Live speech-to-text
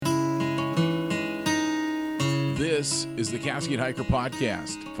This is the Cascade Hiker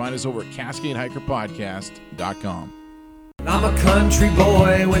Podcast. Find us over at CascadeHikerPodcast.com. I'm a country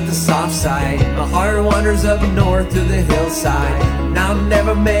boy with the soft side. My heart wanders up north to the hillside. And I've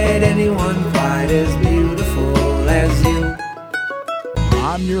never met anyone quite as beautiful as you.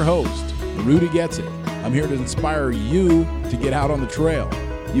 I'm your host, Rudy Gets It. I'm here to inspire you to get out on the trail.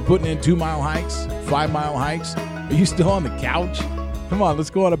 You putting in 2-mile hikes, 5-mile hikes? Are you still on the couch? Come on, let's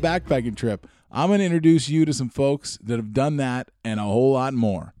go on a backpacking trip. I'm going to introduce you to some folks that have done that and a whole lot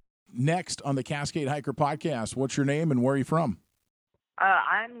more. Next on the Cascade Hiker Podcast, what's your name and where are you from?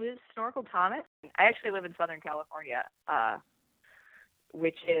 I'm Liz Snorkel Thomas. I actually live in Southern California,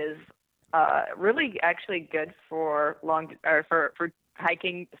 which is really actually good for for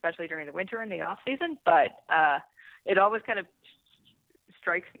hiking, especially during the winter and the off season. But it always kind of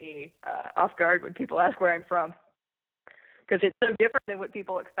strikes me off guard when people ask where I'm from, because it's so different than what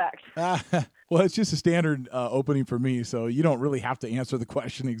people expect. Well, it's just a standard opening for me, so you don't really have to answer the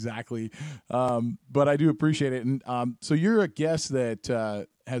question exactly. But I do appreciate it. And so you're a guest that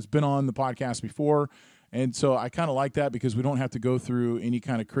has been on the podcast before, and so I kind of like that because we don't have to go through any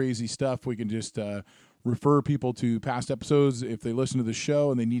kind of crazy stuff. We can just refer people to past episodes if they listen to the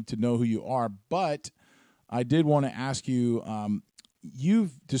show and they need to know who you are. But I did want to ask you,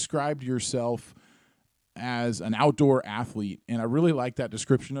 you've described yourself as an outdoor athlete, and I really like that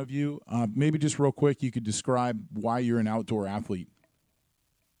description of you. Maybe just real quick, you could describe why you're an outdoor athlete.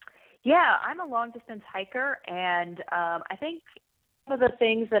 Yeah, I'm a long-distance hiker, and I think some of the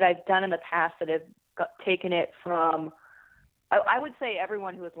things that I've done in the past that have taken it from, I would say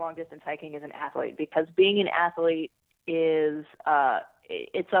everyone who is long-distance hiking is an athlete, because being an athlete is,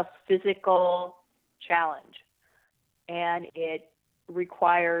 it's a physical challenge, and it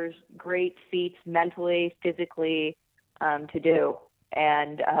requires great feats mentally, physically, to do.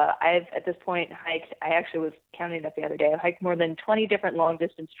 And I've, at this point, hiked, I actually was counting up the other day, I've hiked more than 20 different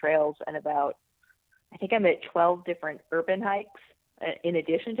long-distance trails and about, I think I'm at 12 different urban hikes in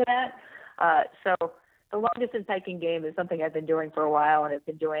addition to that. So the long-distance hiking game is something I've been doing for a while, and I've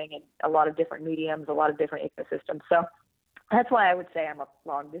been doing in a lot of different mediums, a lot of different ecosystems. So that's why I would say I'm a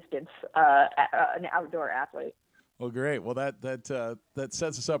long-distance, an outdoor athlete. Well, great. Well, that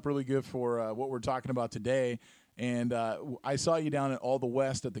sets us up really good for what we're talking about today. And I saw you down at All the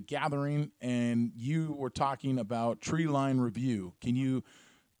West at the gathering, and you were talking about Treeline Review. Can you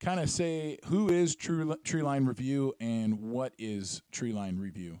kind of say who is Treeline Review and what is Treeline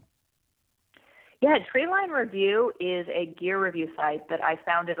Review? Yeah, Treeline Review is a gear review site that I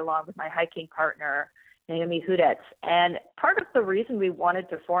founded along with my hiking partner, Naomi Hudetz. And part of the reason we wanted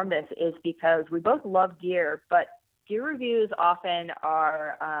to form this is because we both love gear, but gear reviews often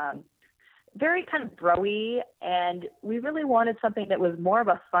are very kind of bro-y, and we really wanted something that was more of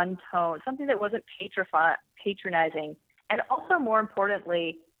a fun tone, something that wasn't patronizing. And also, more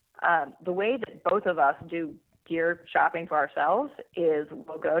importantly, the way that both of us do gear shopping for ourselves is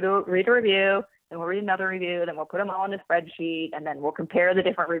we'll go to read a review, then we'll read another review, then we'll put them all in a spreadsheet, and then we'll compare the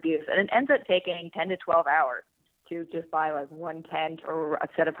different reviews. And it ends up taking 10 to 12 hours to just buy like one tent or a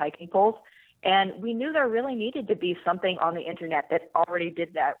set of hiking poles. And we knew there really needed to be something on the internet that already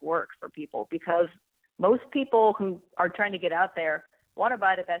did that work for people, because most people who are trying to get out there want to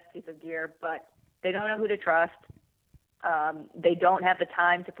buy the best piece of gear, but they don't know who to trust. They don't have the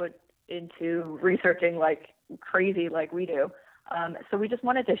time to put into researching like crazy like we do. So we just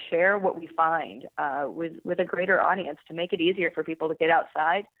wanted to share what we find with a greater audience to make it easier for people to get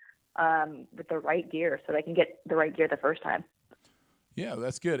outside with the right gear so they can get the right gear the first time. Yeah,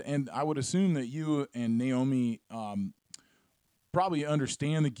 that's good. And I would assume that you and Naomi probably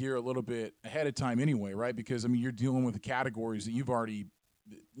understand the gear a little bit ahead of time anyway, right? Because, I mean, you're dealing with the categories that you've already,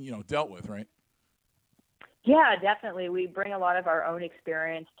 dealt with, right? Yeah, definitely. We bring a lot of our own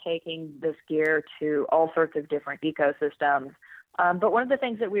experience taking this gear to all sorts of different ecosystems. But one of the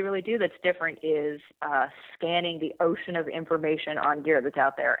things that we really do that's different is scanning the ocean of information on gear that's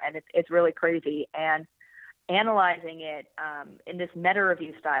out there. And it's really crazy. And analyzing it in this meta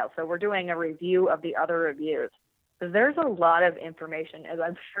review style. So we're doing a review of the other reviews. So there's a lot of information, as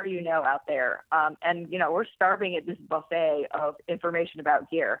I'm sure you know, out there. And we're starving at this buffet of information about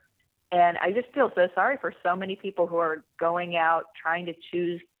gear. And I just feel so sorry for so many people who are going out trying to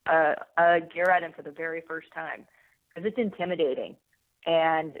choose a gear item for the very first time, because it's intimidating.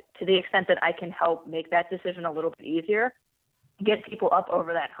 And to the extent that I can help make that decision a little bit easier, get people up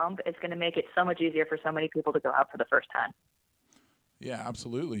over that hump, it's going to make it so much easier for so many people to go out for the first time. Yeah,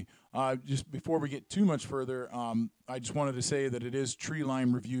 absolutely. Just before we get too much further, I just wanted to say that it is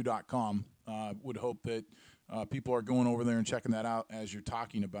treelinereview.com. Would hope that people are going over there and checking that out as you're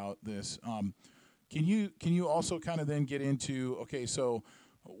talking about this. Can you also kind of then get into, okay, so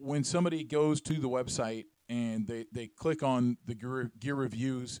when somebody goes to the website and they click on the gear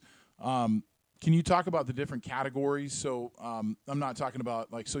reviews, can you talk about the different categories? So I'm not talking about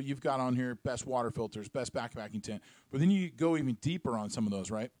so you've got on here best water filters, best backpacking tent, but then you go even deeper on some of those,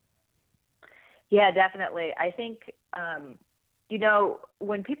 right? Yeah, definitely. I think,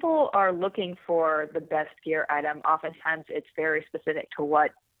 when people are looking for the best gear item, oftentimes it's very specific to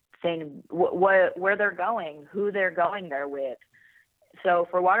what thing, where they're going, who they're going there with. So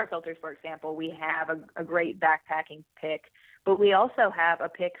for water filters, for example, we have a great backpacking pick, but we also have a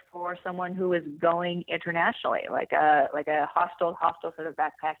pick for someone who is going internationally, like a hostel sort of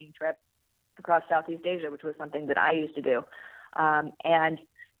backpacking trip across Southeast Asia, which was something that I used to do. And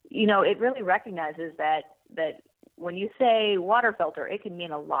it really recognizes that when you say water filter, it can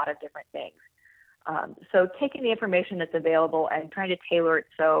mean a lot of different things. So taking the information that's available and trying to tailor it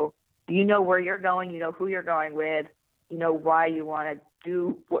so you know where you're going, you know who you're going with, you know why you want to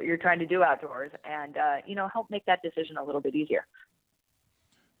do what you're trying to do outdoors, and help make that decision a little bit easier.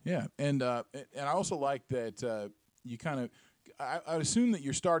 Yeah, and I also like that you kind of. I would assume that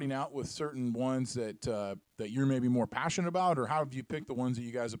you're starting out with certain ones that you're maybe more passionate about, or how have you picked the ones that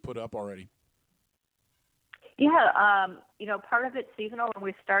you guys have put up already? Yeah, part of it's seasonal. When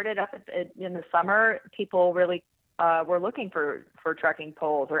we started up in the summer, people really were looking for trekking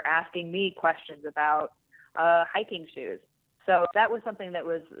poles or asking me questions about hiking shoes. So that was something that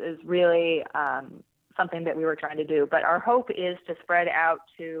is really something that we were trying to do. But our hope is to spread out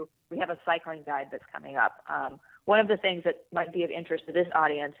to, we have a cycling guide that's coming up. One of the things that might be of interest to this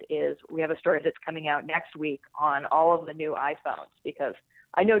audience is we have a story that's coming out next week on all of the new iPhones, because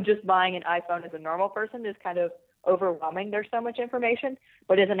I know just buying an iPhone as a normal person is kind of overwhelming. There's so much information,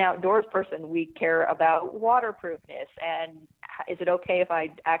 but as an outdoors person, we care about waterproofness and is it okay if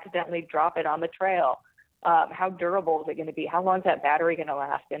I accidentally drop it on the trail? How durable is it going to be? How long is that battery going to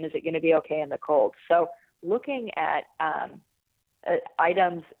last? And is it going to be okay in the cold? So looking at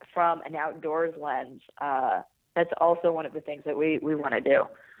items from an outdoors lens, that's also one of the things that we want to do.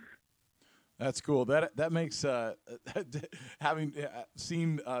 That's cool. That makes having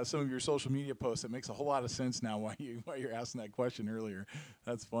seen some of your social media posts, it makes a whole lot of sense now why you're asking that question earlier.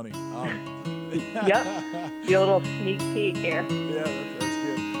 That's funny. Yep, a little sneak peek here. Yeah, that's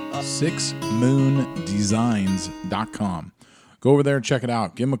good. SixMoonDesigns.com. Go over there and check it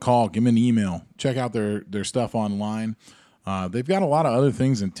out. Give them a call. Give them an email. Check out their stuff online. They've got a lot of other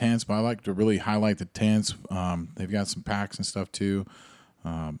things in tents, but I like to really highlight the tents. They've got some packs and stuff too.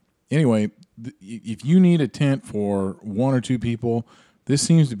 Anyway, if you need a tent for one or two people, this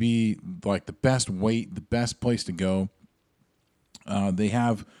seems to be like the best weight, the best place to go. They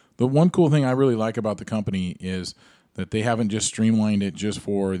have the one cool thing I really like about the company is that they haven't just streamlined it just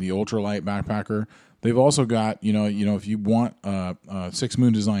for the ultralight backpacker. They've also got, if you want a Six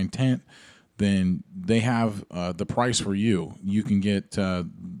Moon Design tent, then they have the price for you. You can get the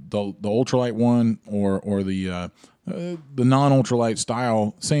ultralight one or the non-ultralight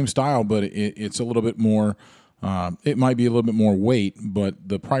style, same style, but it's a little bit more. It might be a little bit more weight, but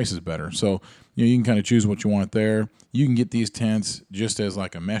the price is better. So you can kind of choose what you want there. You can get these tents just as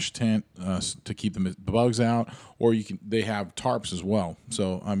like a mesh tent to keep the bugs out, or they have tarps as well.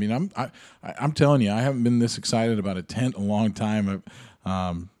 So I mean, I'm telling you, I haven't been this excited about a tent in a long time.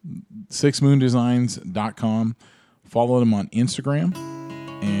 SixMoonDesigns.com. Follow them on Instagram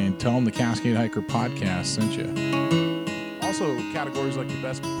and tell them the Cascade Hiker podcast sent you. Also, categories like the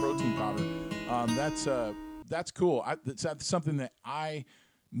best protein powder. That's cool. That's something that I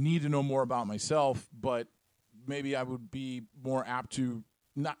need to know more about myself, but maybe I would be more apt to.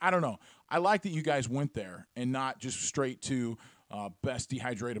 I don't know. I like that you guys went there and not just straight to best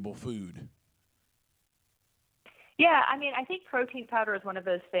dehydratable food. Yeah, I mean, I think protein powder is one of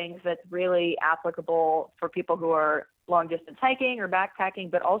those things that's really applicable for people who are long-distance hiking or backpacking,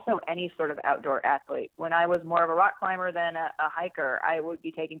 but also any sort of outdoor athlete. When I was more of a rock climber than a hiker, I would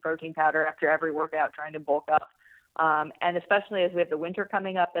be taking protein powder after every workout trying to bulk up. And especially as we have the winter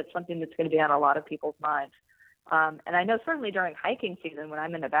coming up, that's something that's going to be on a lot of people's minds. And I know certainly during hiking season, when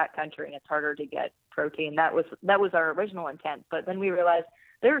I'm in the backcountry and it's harder to get protein, that was our original intent. But then we realized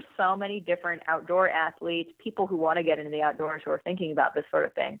there are so many different outdoor athletes, people who want to get into the outdoors who are thinking about this sort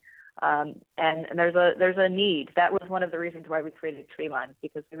of thing. And there's a need. That was one of the reasons why we created Treeline,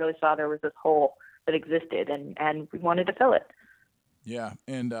 because we really saw there was this hole that existed and we wanted to fill it. Yeah,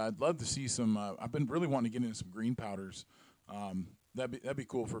 and I'd love to see some. I've been really wanting to get into some green powders. That'd be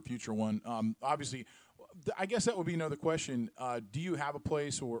cool for a future one. Obviously, I guess that would be another question. Do you have a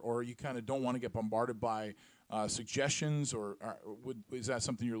place, or you kind of don't want to get bombarded by suggestions, or is that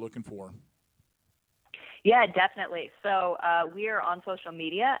something you're looking for? Yeah, definitely. So we are on social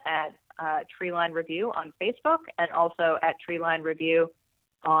media at Treeline Review on Facebook and also at Treeline Review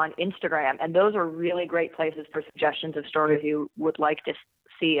on Instagram. And those are really great places for suggestions of stories you would like to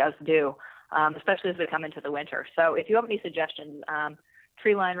see us do, especially as we come into the winter. So if you have any suggestions,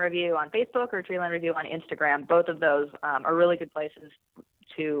 Treeline Review on Facebook or Treeline Review on Instagram, both of those are really good places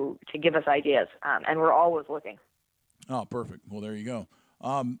to give us ideas. And we're always looking. Oh, perfect. Well, there you go.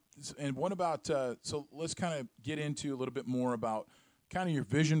 And what about, so let's kind of get into a little bit more about kind of your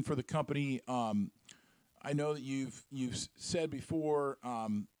vision for the company. I know that you've said before,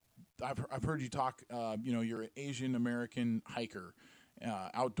 I've heard you talk, you're an Asian American hiker,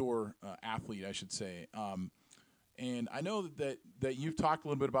 outdoor athlete, I should say. And I know that you've talked a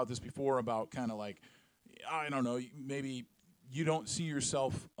little bit about this before, about kind of like, I don't know, maybe you don't see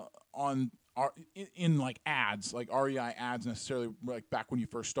yourself in like ads, like REI ads necessarily, like back when you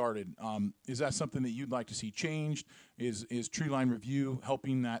first started. Is that something that you'd like to see changed? Is Treeline Review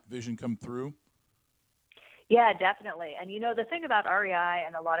helping that vision come through? Yeah, definitely. And, the thing about REI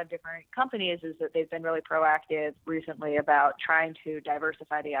and a lot of different companies is that they've been really proactive recently about trying to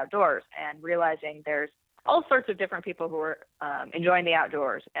diversify the outdoors and realizing there's all sorts of different people who are enjoying the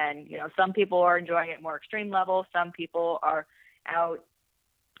outdoors. And, some people are enjoying it more extreme level. Some people are out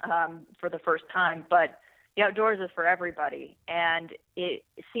for the first time, but the outdoors is for everybody. And it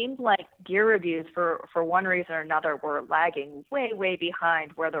seemed like gear reviews, for one reason or another, were lagging way, way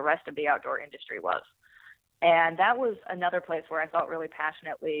behind where the rest of the outdoor industry was. And that was another place where I felt really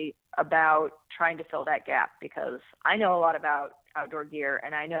passionately about trying to fill that gap, because I know a lot about outdoor gear,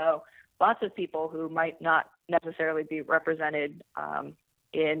 and I know lots of people who might not necessarily be represented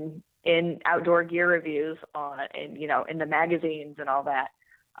in outdoor gear reviews in the magazines and all that,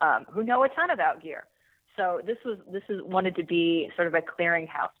 who know a ton about gear. So this wanted to be sort of a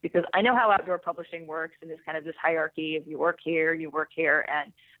clearinghouse, because I know how outdoor publishing works, and there's kind of this hierarchy of you work here,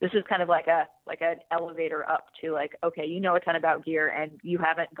 and this is kind of like an elevator up to like, okay, you know a ton about gear and you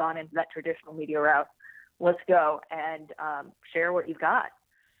haven't gone into that traditional media route. Let's go and share what you've got.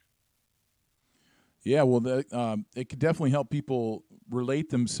 Yeah, well, it could definitely help people relate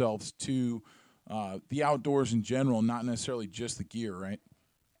themselves to the outdoors in general, not necessarily just the gear, right?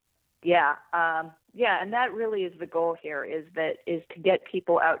 Yeah. And that really is the goal here, is to get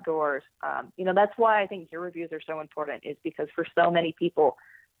people outdoors. That's why I think gear reviews are so important, is because for so many people,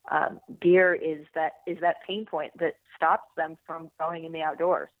 gear is that pain point that stops them from going in the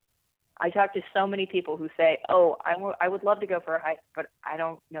outdoors. I talk to so many people who say, oh, I would love to go for a hike, but I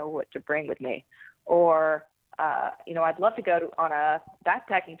don't know what to bring with me. Or, I'd love to go on a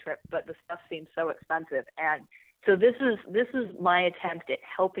backpacking trip, but the stuff seems so expensive. And so this is my attempt at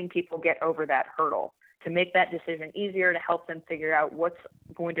helping people get over that hurdle, to make that decision easier, to help them figure out what's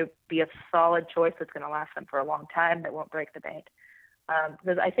going to be a solid choice that's going to last them for a long time, that won't break the bank.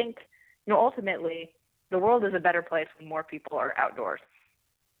 Because I think, ultimately, the world is a better place when more people are outdoors.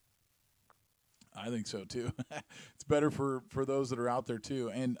 I think so too. It's better for those that are out there too.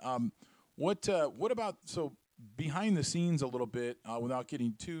 And what about, so behind the scenes a little bit, without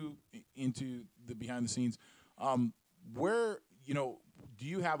getting too into the behind the scenes, where, do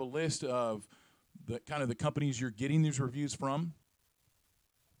you have a list of the kind of the companies you're getting these reviews from?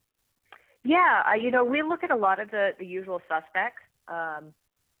 Yeah, we look at a lot of the usual suspects.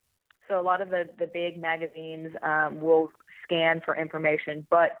 So a lot of the big magazines will scan for information.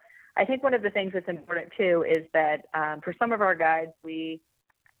 But I think one of the things that's important too is that for some of our guides, we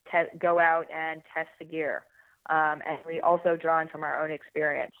go out and test the gear. And we also draw in from our own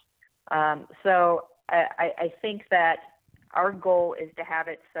experience. So I think that our goal is to have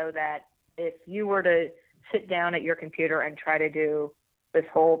it so that if you were to sit down at your computer and try to do this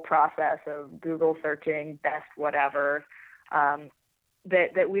whole process of Google searching best whatever,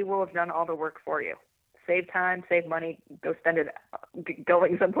 that we will have done all the work for you. Save time, save money, go spend it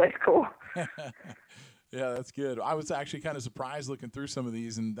going someplace cool. Yeah, that's good. I was actually kind of surprised looking through some of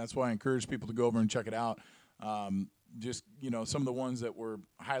these, and that's why I encourage people to go over and check it out. Just, some of the ones that were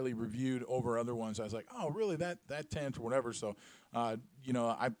highly reviewed over other ones, I was like, oh, really, that tent or whatever. So, I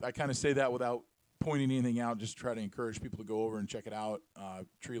kind of say that without pointing anything out, just to try to encourage people to go over and check it out,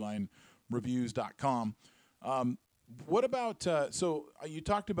 treelinereviews.com. What about, so you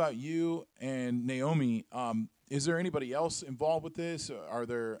talked about you and Naomi. Is there anybody else involved with this? Are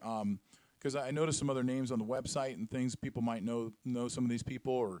there, because I noticed some other names on the website and things, people might know some of these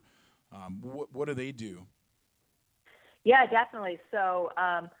people, or what do they do? Yeah, definitely. So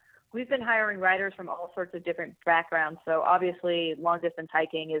we've been hiring riders from all sorts of different backgrounds. So obviously long distance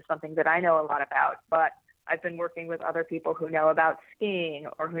hiking is something that I know a lot about, but I've been working with other people who know about skiing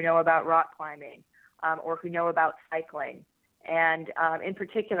or who know about rock climbing. or who know about cycling. And in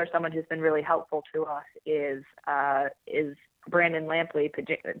particular, someone who's been really helpful to us is Brandon Lampley.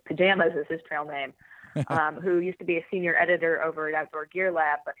 Pajamas is his trail name, who used to be a senior editor over at Outdoor Gear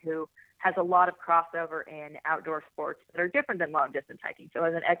Lab, but who has a lot of crossover in outdoor sports that are different than long distance hiking. So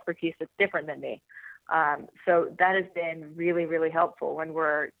has an expertise that's different than me. So that has been really, really helpful when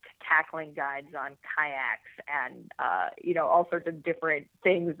we're tackling guides on kayaks and, all sorts of different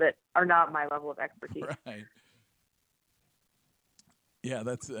things that are not my level of expertise. Right. Yeah,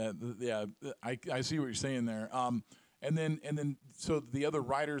 that's I see what you're saying there. And then so the other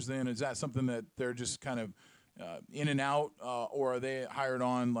riders then, is that something that they're just kind of in and out, or are they hired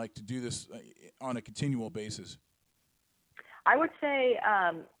on like to do this on a continual basis? I would say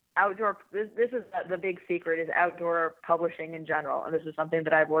outdoor. This is the big secret is outdoor publishing in general, and this is something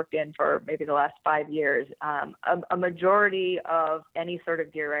that I've worked in for maybe the last 5 years. A majority of any sort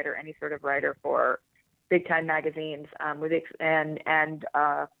of gear writer, any sort of writer for big time magazines, and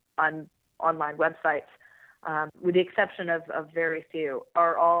on online websites, with the exception of very few,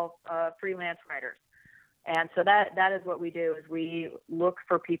 are all freelance writers. And so that is what we do, is we look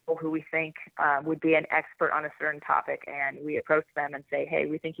for people who we think would be an expert on a certain topic, and we approach them and say, hey,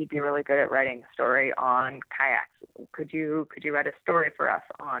 we think you'd be really good at writing a story on kayaks. Could you write a story for us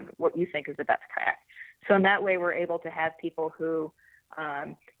on what you think is the best kayak? So in that way, we're able to have people who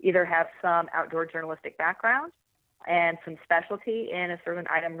either have some outdoor journalistic background and some specialty in a certain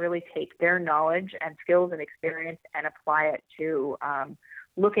item, really take their knowledge and skills and experience and apply it to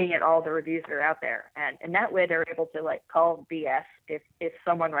looking at all the reviews that are out there. And in that way, they're able to like call BS if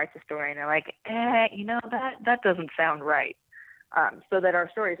someone writes a story and they're like, that doesn't sound right. So that our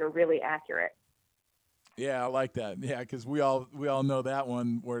stories are really accurate. Yeah, I like that. Yeah, because we all know that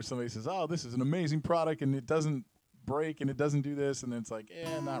one where somebody says, oh, this is an amazing product and it doesn't break and it doesn't do this, and then it's like,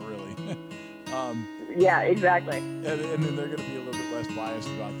 not really. Yeah, exactly. And then they're going to be a little bit less biased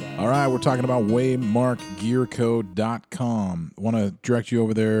about that. All right, we're talking about waymarkgearco.com. I want to direct you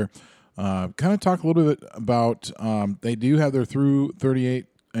over there. Kind of talk a little bit about, they do have their through 38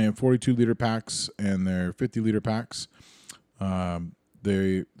 and 42 liter packs and their 50 liter packs. The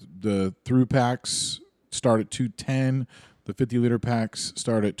through packs start at $210. The 50 liter packs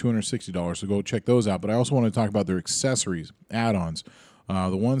start at $260. So go check those out. But I also want to talk about their accessories, add-ons.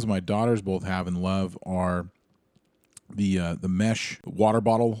 The ones my daughters both have and love are the mesh water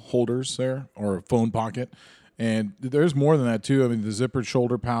bottle holders there, or a phone pocket. And there's more than that too. I mean, the zippered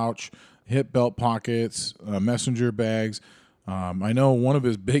shoulder pouch, hip belt pockets, messenger bags. I know one of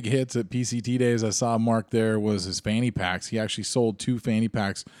his big hits at PCT days I saw Mark there was his fanny packs. He actually sold 2 fanny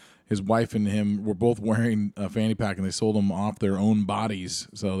packs. His wife and him were both wearing a fanny pack, and they sold them off their own bodies.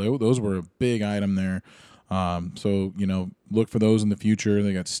 So those were a big item there. So, look for those in the future.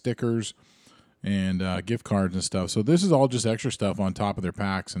 They got stickers and gift cards and stuff. So this is all just extra stuff on top of their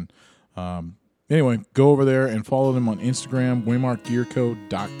packs. And anyway, go over there and follow them on Instagram,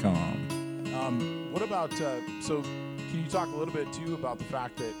 waymarkgearco.com. What about, so can you talk a little bit, too, about the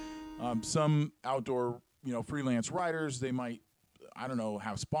fact that some outdoor, freelance writers, they might,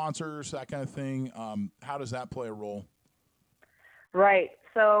 have sponsors, that kind of thing. How does that play a role? Right.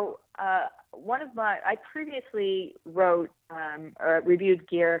 So I previously reviewed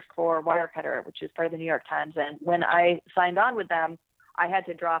gear for Wirecutter, which is part of the New York Times. And when I signed on with them, I had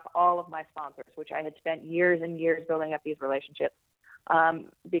to drop all of my sponsors, which I had spent years and years building up these relationships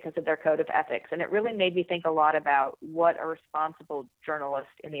because of their code of ethics. And it really made me think a lot about what a responsible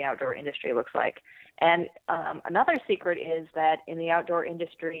journalist in the outdoor industry looks like. And another secret is that in the outdoor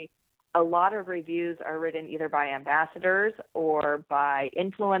industry, a lot of reviews are written either by ambassadors or by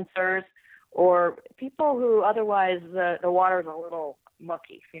influencers or people who otherwise the water's a little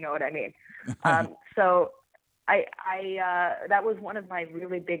mucky, if you know what I mean. So I that was one of my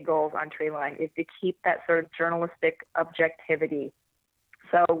really big goals on Treeline, is to keep that sort of journalistic objectivity.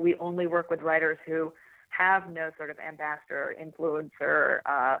 So we only work with writers who have no sort of ambassador or influencer,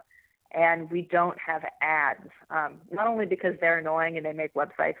 and we don't have ads, not only because they're annoying and they make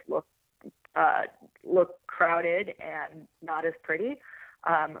websites look crowded and not as pretty,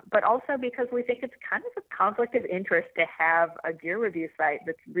 but also because we think it's kind of a conflict of interest to have a gear review site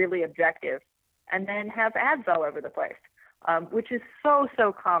that's really objective and then have ads all over the place, which is so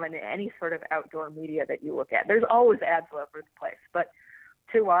common in any sort of outdoor media that you look at. There's always ads all over the place, but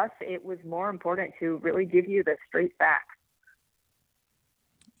to us, it was more important to really give you the straight facts.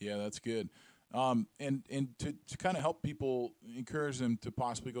 Yeah, that's good. And to kind of help people, encourage them to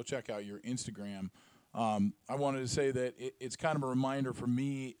possibly go check out your Instagram, I wanted to say that it's kind of a reminder for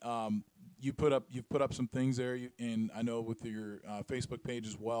me. you've put up some things there, and I know with your Facebook page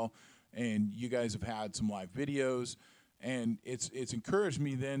as well, and you guys have had some live videos, and it's encouraged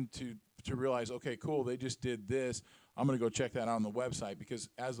me then to realize, okay, cool, they just did this. I'm going to go check that out on the website, because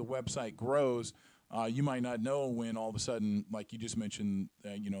as the website grows, you might not know when all of a sudden, like you just mentioned,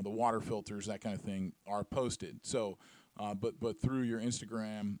 the water filters, that kind of thing, are posted. So, but through your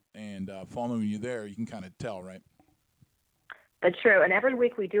Instagram and following you there, you can kind of tell, right? That's true. And every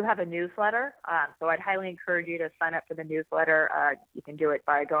week we do have a newsletter. So I'd highly encourage you to sign up for the newsletter. You can do it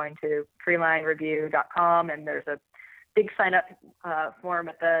by going to treelinereview.com, and there's a big sign up form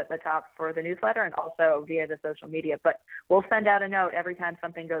at the top for the newsletter, and also via the social media. But we'll send out a note every time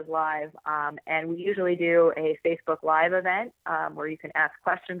something goes live. And we usually do a Facebook Live event where you can ask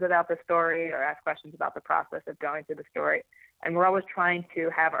questions about the story or ask questions about the process of going through the story. And we're always trying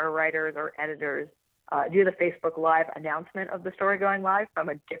to have our writers or editors do the Facebook Live announcement of the story going live from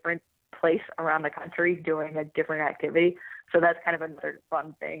a different place around the country doing a different activity. So that's kind of another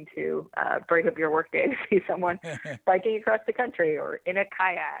fun thing to break up your workday, to see someone biking across the country or in a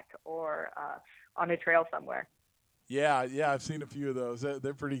kayak or on a trail somewhere. Yeah, I've seen a few of those.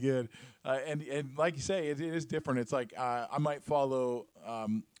 They're pretty good. And like you say, it is different. It's like I might follow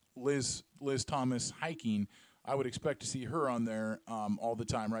Liz Thomas hiking. I would expect to see her on there all the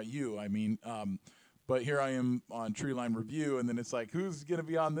time, right? But here I am on Treeline Review, and then it's like, who's going to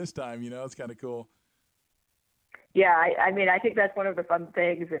be on this time? It's kind of cool. Yeah, I think that's one of the fun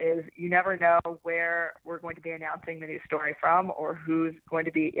things is you never know where we're going to be announcing the new story from, or who's going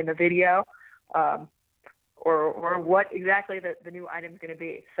to be in the video, or what exactly the new item is going to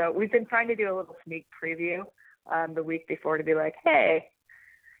be. So we've been trying to do a little sneak preview the week before to be like, hey,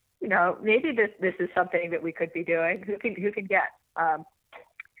 maybe this is something that we could be doing. Who can guess?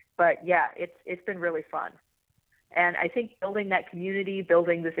 But yeah, it's been really fun. And I think building that community,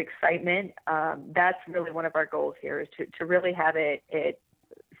 building this excitement, that's really one of our goals here, is to really have it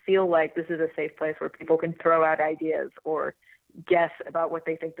feel like this is a safe place where people can throw out ideas or guess about what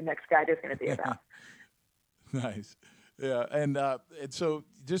they think the next guide is going to be about. Nice. Yeah. And so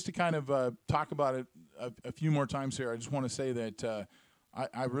just to kind of talk about it a few more times here, I just want to say that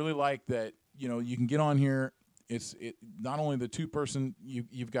I really like that, you can get on here. It's not only the 2-person,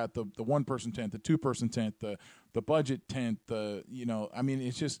 you've got the 1-person tent, the 2-person tent, the budget tent,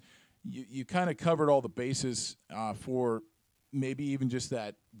 it's just you kind of covered all the bases for maybe even just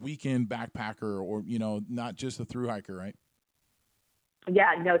that weekend backpacker, or not just a thru hiker, right?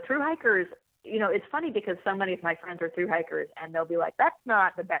 Yeah, no, thru hikers. It's funny because so many of my friends are thru hikers, and they'll be like, "That's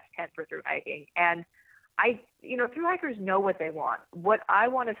not the best tent for thru hiking," and thru hikers know what they want. What I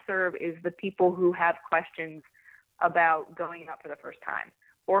want to serve is the people who have questions about going out for the first time,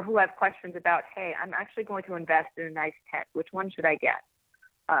 or who have questions about, hey, I'm actually going to invest in a nice tent. Which one should I get?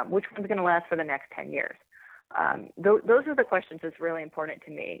 Which one's going to last for the next 10 years? Those are the questions that's really important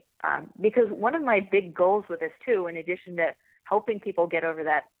to me, because one of my big goals with this too, in addition to helping people get over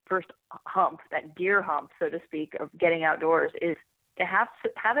that first hump, that gear hump, so to speak, of getting outdoors, is to have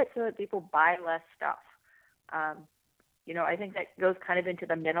it so that people buy less stuff. I think that goes kind of into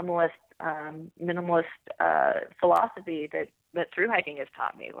the minimalist philosophy that thru hiking has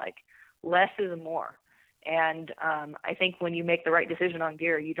taught me. Like, less is more. And I think when you make the right decision on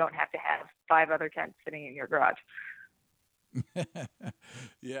gear, you don't have to have 5 other tents sitting in your garage.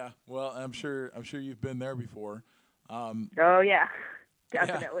 Yeah, well, I'm sure you've been there before. Oh yeah,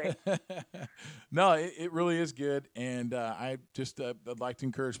 definitely. Yeah. No, it really is good, and I just I'd like to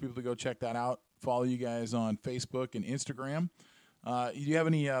encourage people to go check that out. Follow you guys on Facebook and Instagram. Do you have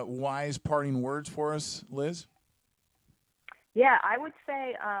any wise parting words for us, Liz? Yeah, I would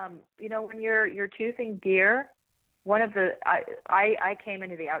say, when you're choosing gear, one of the I came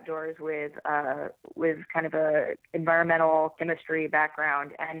into the outdoors with kind of a environmental chemistry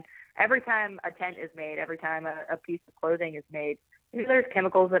background, and every time a tent is made, every time a piece of clothing is made, there's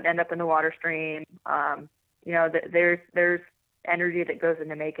chemicals that end up in the water stream. There's energy that goes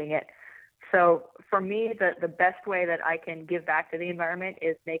into making it. So for me, the best way that I can give back to the environment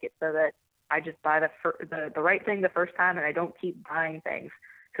is make it so that I just buy the right thing the first time, and I don't keep buying things.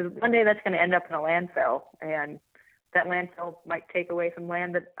 Because one day that's going to end up in a landfill, and that landfill might take away some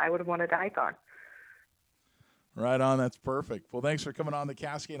land that I would have wanted to hike on. Right on. That's perfect. Well, thanks for coming on the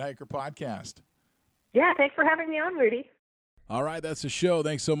Cascade Hiker Podcast. Yeah, thanks for having me on, Rudy. All right, that's the show.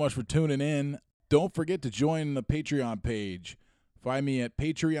 Thanks so much for tuning in. Don't forget to join the Patreon page. Find me at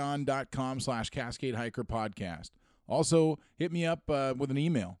patreon.com/Cascade Hiker Podcast. Also, hit me up with an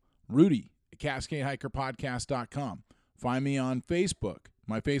email, rudy@CascadeHikerPodcast.com. Find me on Facebook.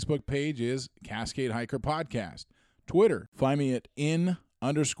 My Facebook page is Cascade Hiker Podcast. Twitter, find me at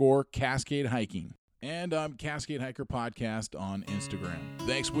 _Cascade Hiking. And I'm Cascade Hiker Podcast on Instagram.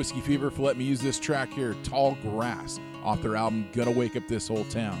 Thanks, Whiskey Fever, for letting me use this track here, Tall Grass, off their album, Gonna Wake Up This Whole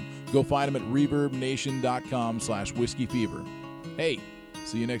Town. Go find them at reverbnation.com/whiskeyfever. Hey,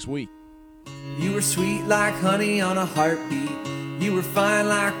 see you next week. You were sweet like honey on a heartbeat. You were fine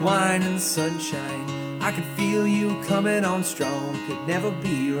like wine in the sunshine. I could feel you coming on strong. Could never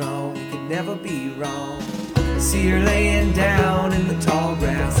be wrong, could never be wrong. See her laying down in the tall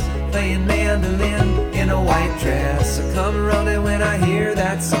grass, playing mandolin in a white dress. So come running when I hear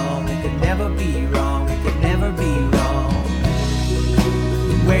that song. It could never be wrong, it could never be wrong.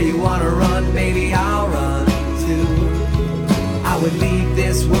 Where you wanna run, baby, I'll run too. I would leave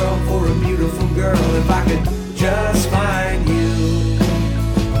this world for a beautiful girl if I could